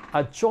we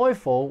are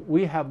joyful,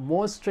 we have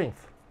more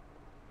strength.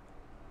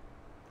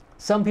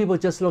 Some people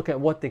just look at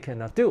what they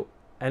cannot do,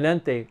 and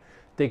then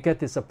they get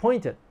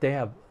disappointed. They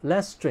have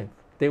less strength.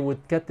 They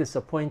would get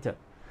disappointed.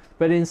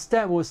 But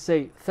instead we'll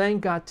say,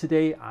 thank God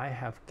today I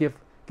have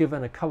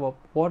given a cup of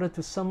water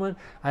to someone.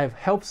 I have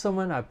helped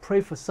someone. I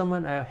prayed for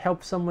someone. I have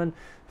helped someone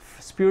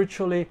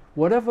spiritually.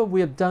 Whatever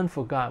we have done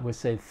for God, we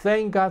say,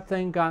 thank God,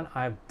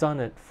 I have done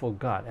it for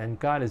God. And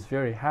God is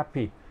very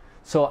happy.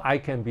 So I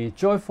can be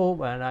joyful.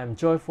 When I'm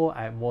joyful,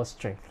 I have more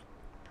strength.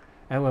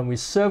 And when we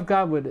serve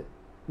God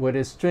with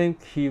His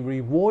strength, He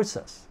rewards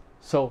us.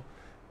 So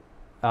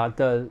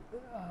the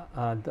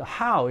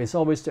how is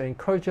always to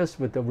encourage us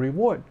with the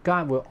reward.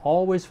 God will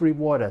always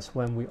reward us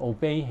when we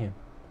obey Him.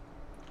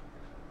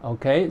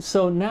 Okay,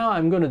 so now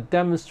I'm going to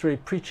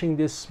demonstrate preaching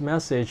this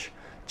message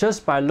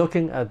just by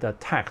looking at the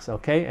text,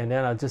 okay? And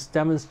then I'll just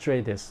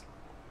demonstrate this.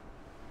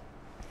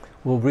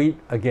 We'll read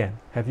again.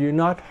 Have you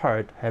not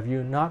heard? Have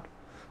you not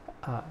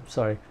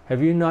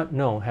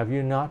known? Have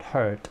you not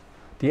heard?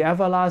 The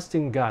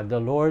everlasting God, the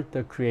Lord,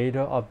 the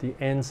creator of the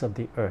ends of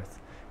the earth,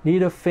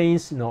 neither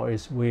faints nor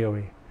is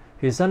weary.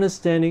 His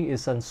understanding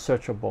is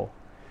unsearchable.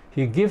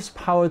 He gives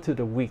power to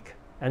the weak,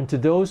 and to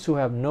those who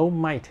have no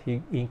might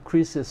He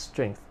increases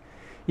strength.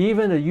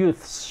 Even the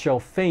youths shall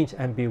faint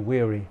and be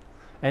weary,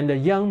 and the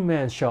young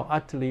men shall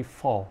utterly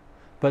fall.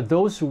 But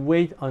those who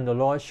wait on the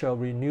Lord shall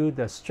renew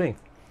their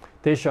strength.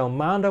 They shall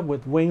mount up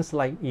with wings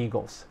like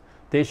eagles.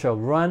 They shall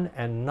run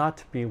and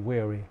not be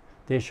weary.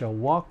 They shall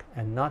walk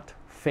and not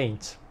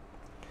faint.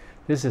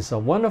 This is a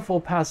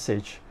wonderful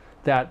passage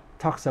that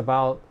talks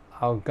about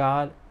our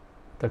God,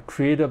 the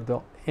creator of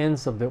the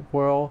ends of the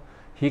world.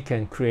 He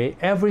can create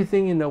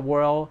everything in the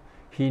world.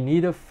 He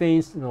neither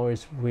faints nor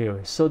is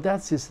weary. So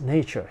that's His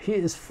nature. He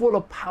is full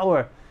of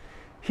power.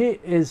 He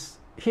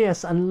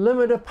has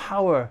unlimited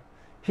power.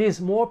 He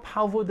is more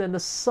powerful than the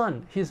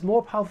sun. He is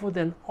more powerful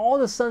than all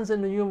the suns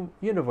in the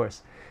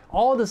universe.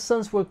 All the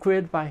suns were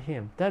created by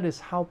Him. That is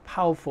how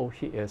powerful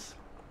He is.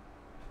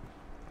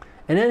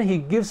 And then He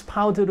gives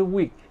power to the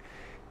weak.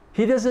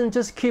 He doesn't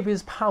just keep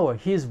His power.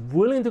 He is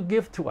willing to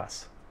give to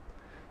us.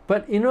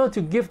 But in order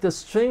to give the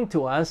strength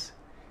to us,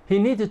 He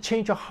needs to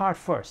change our heart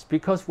first,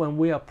 because when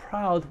we are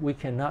proud, we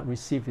cannot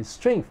receive His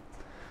strength.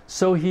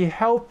 So He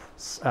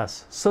helps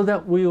us so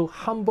that we will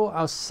humble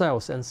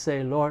ourselves and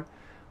say, Lord,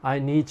 I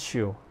need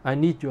You. I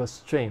need Your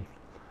strength.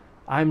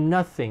 I'm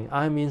nothing.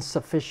 I'm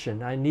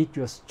insufficient. I need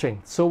Your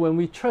strength. So when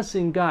we trust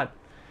in God,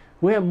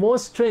 we have more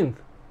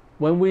strength.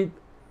 When we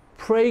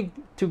pray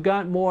to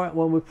God more,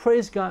 when we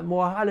praise God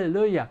more,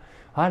 hallelujah,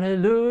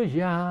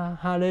 hallelujah,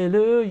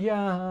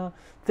 hallelujah.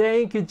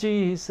 Thank you,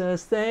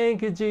 Jesus.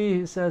 Thank you,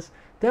 Jesus.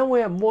 Then we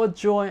have more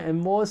joy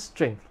and more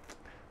strength.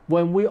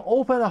 When we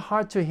open our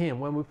heart to Him,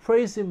 when we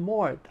praise Him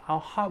more, our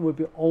heart will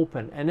be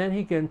open, and then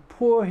He can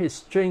pour His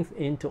strength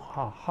into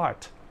our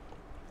heart.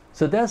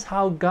 So that's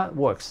how God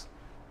works.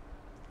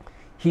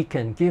 He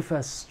can give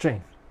us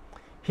strength.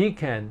 He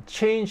can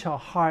change our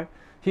heart.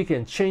 He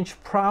can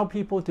change proud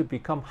people to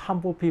become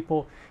humble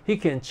people. He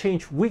can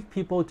change weak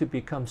people to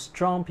become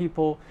strong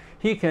people.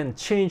 He can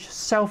change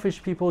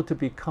selfish people to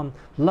become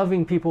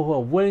loving people who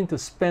are willing to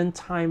spend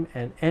time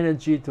and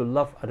energy to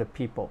love other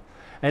people.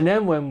 And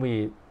then when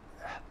we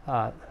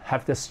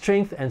have the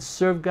strength and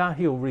serve God,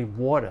 He will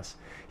reward us.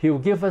 He will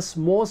give us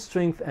more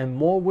strength and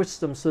more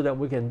wisdom so that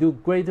we can do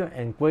greater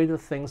and greater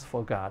things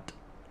for God.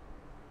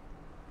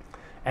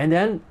 And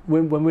then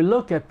when we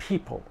look at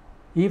people,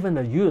 even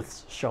the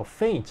youths shall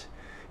faint.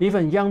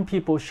 Even young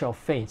people shall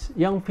faint.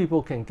 Young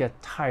people can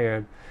get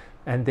tired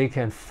and they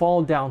can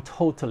fall down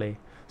totally.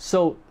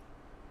 So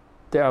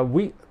there are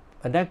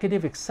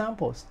negative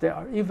examples. There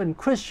are even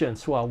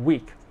Christians who are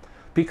weak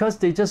because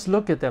they just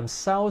look at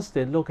themselves,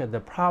 they look at the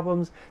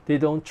problems, they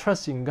don't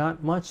trust in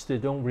God much, they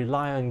don't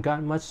rely on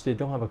God much, they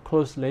don't have a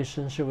close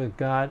relationship with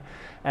God,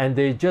 and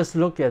they just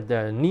look at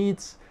their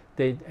needs,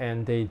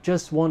 and they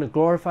just want to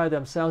glorify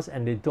themselves,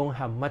 and they don't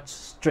have much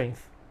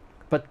strength.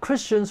 But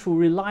Christians who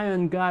rely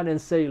on God and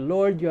say,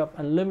 Lord, You have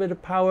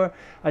unlimited power,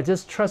 I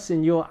just trust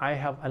in You, I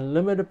have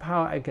unlimited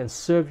power, I can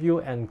serve You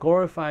and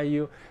glorify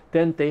You,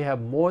 then they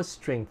have more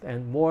strength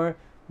and more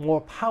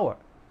power.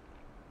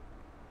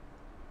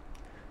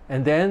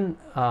 And then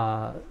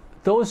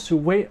those who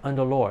wait on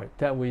the Lord,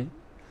 that we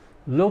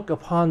look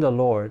upon the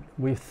Lord,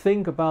 we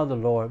think about the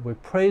Lord, we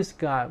praise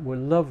God, we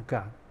love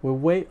God, we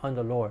wait on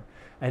the Lord,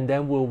 and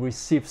then we'll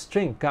receive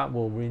strength. God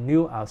will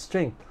renew our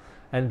strength.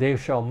 And they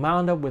shall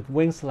mount up with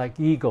wings like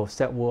eagles,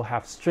 that will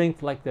have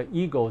strength like the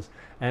eagles,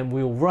 and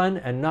will run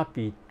and not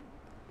be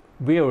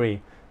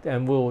weary,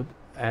 and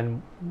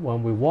and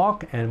when we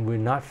walk and we're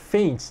not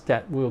faint,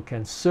 that we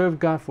can serve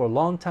God for a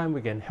long time,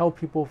 we can help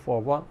people for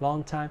a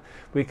long time,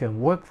 we can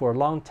work for a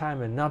long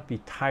time and not be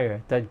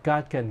tired, that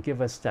God can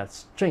give us that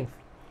strength.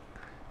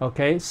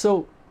 Okay,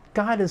 so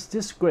God is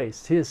this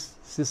grace,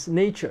 His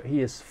nature,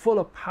 He is full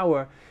of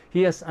power,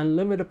 He has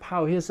unlimited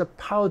power, He has the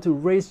power to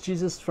raise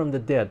Jesus from the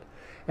dead,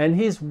 and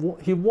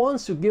He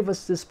wants to give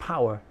us this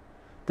power.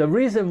 The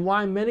reason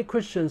why many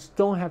Christians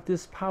don't have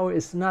this power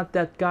is not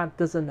that God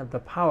doesn't have the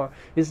power.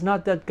 It's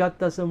not that God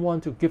doesn't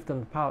want to give them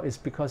the power. It's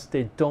because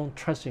they don't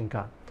trust in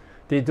God.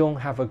 They don't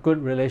have a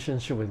good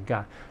relationship with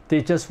God.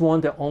 They just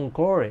want their own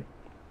glory.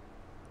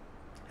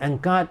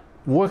 And God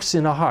works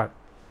in our heart.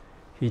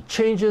 He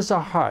changes our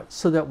heart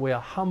so that we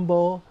are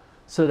humble,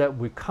 so that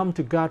we come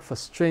to God for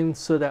strength,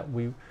 so that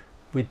we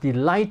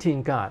delight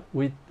in God.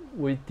 We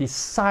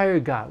desire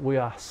God. We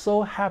are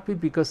so happy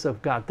because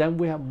of God. Then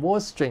we have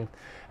more strength.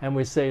 And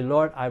we say,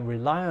 Lord, I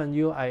rely on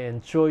you, I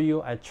enjoy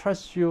you, I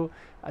trust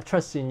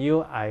in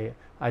you, I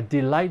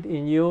delight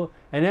in you.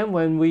 And then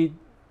when we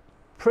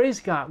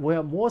praise God, we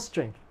have more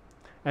strength.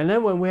 And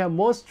then when we have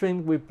more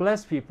strength, we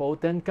bless people,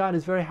 then God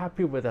is very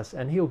happy with us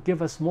and He'll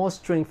give us more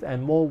strength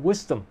and more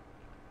wisdom.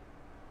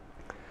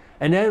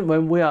 And then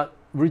when we are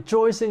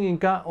rejoicing in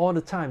God all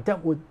the time,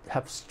 that would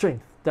have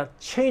strength, that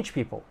change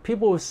people.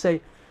 People will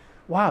say,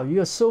 wow,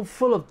 you're so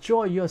full of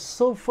joy, you're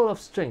so full of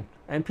strength.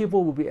 And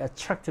people will be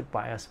attracted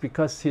by us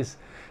because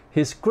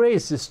His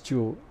grace is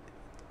to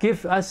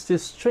give us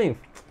this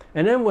strength.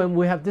 And then when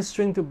we have this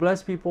strength to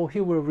bless people,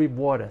 He will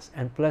reward us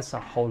and bless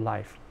our whole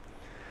life.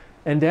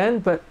 And then,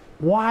 but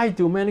why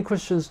do many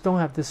Christians don't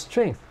have this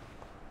strength?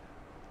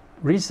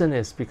 Reason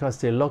is because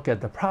they look at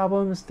the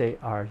problems, they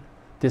are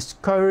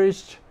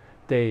discouraged,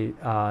 they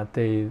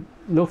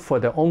look for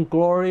their own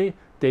glory,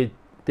 they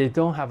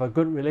don't have a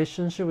good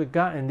relationship with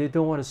God, and they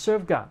don't want to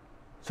serve God,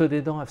 so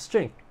they don't have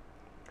strength.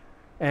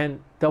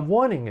 And the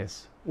warning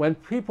is, when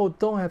people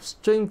don't have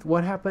strength,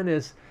 what happens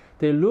is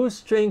they lose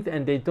strength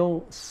and they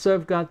don't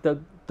serve God.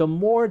 The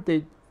more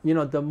they,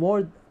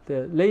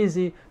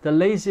 the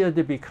lazier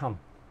they become.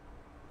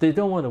 They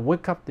don't want to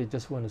wake up, they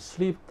just want to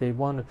sleep. They don't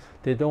want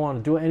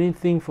to do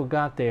anything for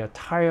God. They are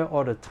tired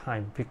all the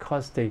time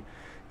because they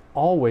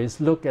always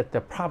look at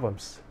the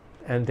problems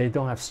and they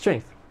don't have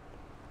strength.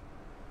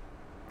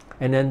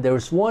 And then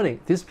there's warning.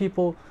 These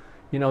people,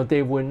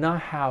 they will not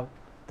have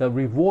the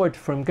reward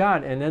from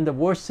God. And then the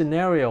worst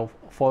scenario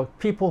for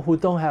people who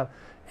don't have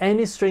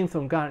any strength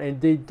from God and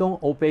they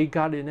don't obey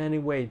God in any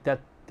way, that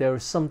there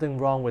is something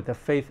wrong with the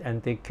faith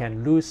and they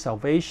can lose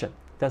salvation.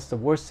 That's the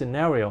worst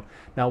scenario.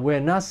 Now, we're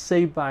not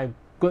saved by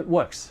good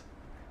works.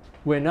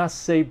 We're not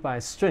saved by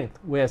strength.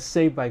 We are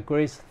saved by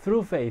grace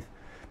through faith.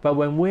 But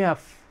when we have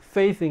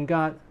faith in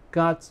God,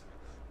 God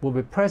will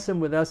be present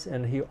with us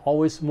and He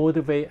always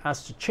motivates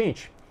us to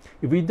change.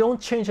 If we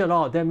don't change at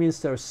all, that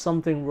means there's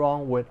something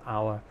wrong with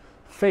our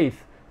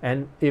faith.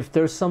 And if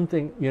there's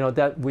something,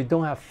 that we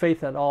don't have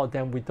faith at all,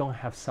 then we don't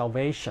have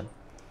salvation.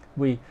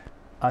 We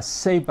are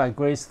saved by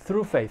grace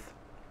through faith.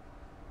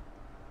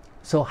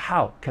 So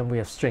how can we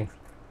have strength?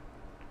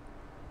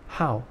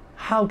 How?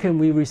 How can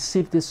we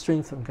receive this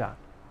strength from God?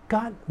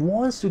 God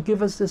wants to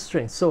give us this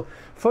strength. So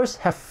first,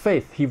 have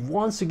faith. He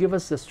wants to give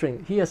us the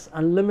strength. He has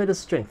unlimited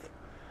strength.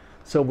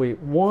 So we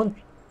want,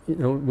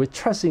 we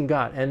trust in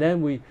God, and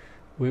then we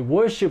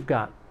worship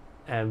God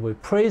and we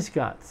praise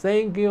God.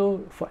 Thank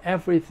you for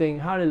everything.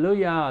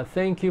 Hallelujah.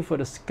 Thank you for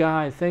the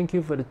sky. Thank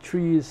you for the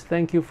trees.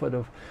 Thank you for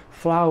the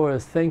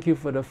flowers. Thank you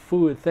for the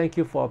food. Thank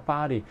you for our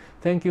body.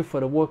 Thank you for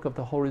the work of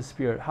the Holy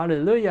Spirit.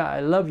 Hallelujah. I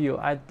love you.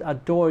 I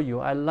adore you.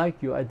 I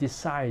like you. I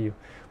desire you.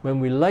 When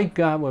we like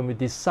God, when we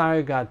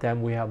desire God,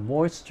 then we have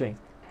more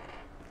strength.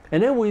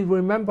 And then we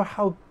remember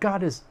how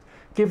God has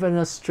given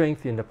us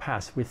strength in the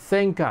past. We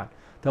thank God.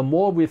 The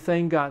more we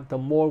thank God, the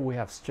more we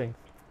have strength.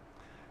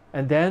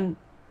 And then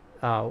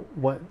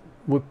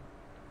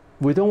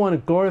we don't want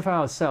to glorify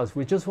ourselves.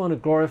 We just want to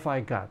glorify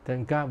God.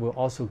 Then God will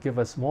also give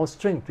us more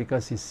strength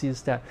because He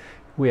sees that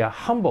we are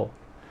humble.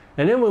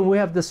 And then when we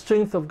have the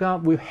strength of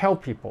God, we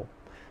help people.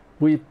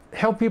 We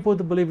help people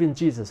to believe in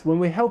Jesus. When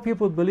we help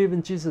people believe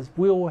in Jesus,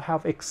 we will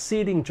have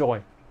exceeding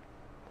joy.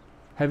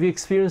 Have you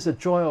experienced the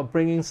joy of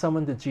bringing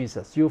someone to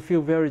Jesus? You'll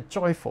feel very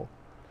joyful.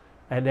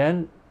 And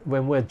then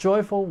when we're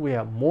joyful, we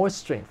have more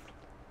strength.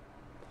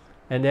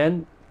 And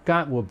then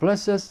God will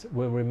bless us.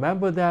 We'll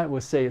remember that.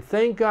 We'll say,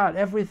 thank God.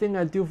 Everything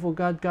I do for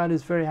God, God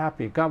is very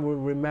happy. God will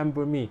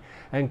remember me.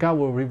 And God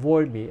will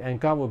reward me. And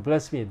God will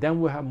bless me.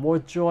 Then we'll have more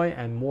joy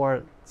and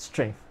more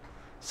strength.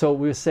 So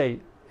we'll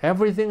say,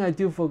 everything I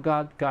do for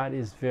God, God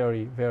is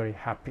very, very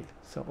happy.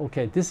 So,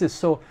 okay, this is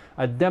so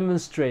I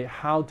demonstrate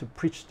how to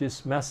preach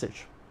this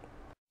message.